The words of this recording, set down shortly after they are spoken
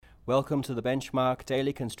Welcome to the Benchmark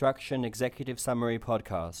Daily Construction Executive Summary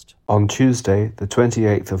Podcast. On Tuesday, the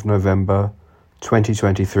 28th of November,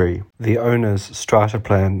 2023, the owners Strata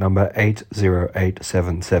Plan number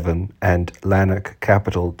 80877 and Lanark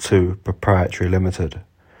Capital 2 Proprietary Limited.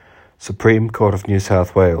 Supreme Court of New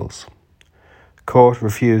South Wales. Court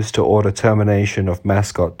refused to order termination of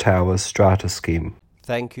Mascot Towers strata scheme.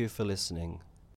 Thank you for listening.